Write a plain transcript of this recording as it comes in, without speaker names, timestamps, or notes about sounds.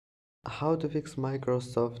How to fix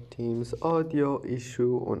Microsoft Teams audio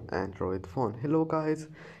issue on Android phone. Hello guys,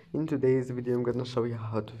 in today's video I'm gonna show you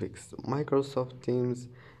how to fix Microsoft Teams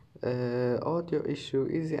audio issue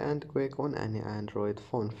easy and quick on any Android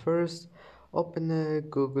phone. First, open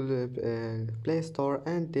Google Play Store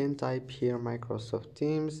and then type here Microsoft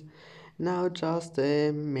Teams. Now just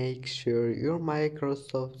make sure your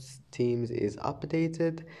Microsoft Teams is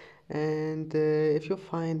updated, and if you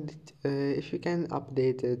can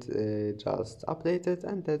update it, just update it,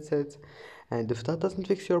 and that's it. And if that doesn't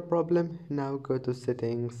fix your problem, now go to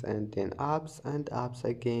settings and then apps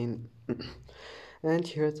again. And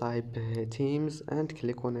here type Teams and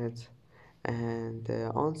click on it. And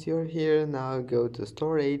once you're here, now go to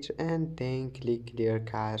storage and then click clear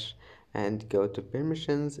cache and go to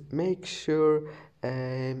permissions. Make sure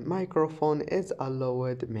microphone is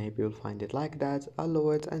allowed. Maybe you'll find it like that.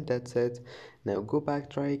 Allow it, and that's it. Now go back,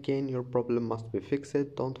 try again. Your problem must be fixed.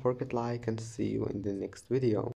 Don't forget like, and see you in the next video.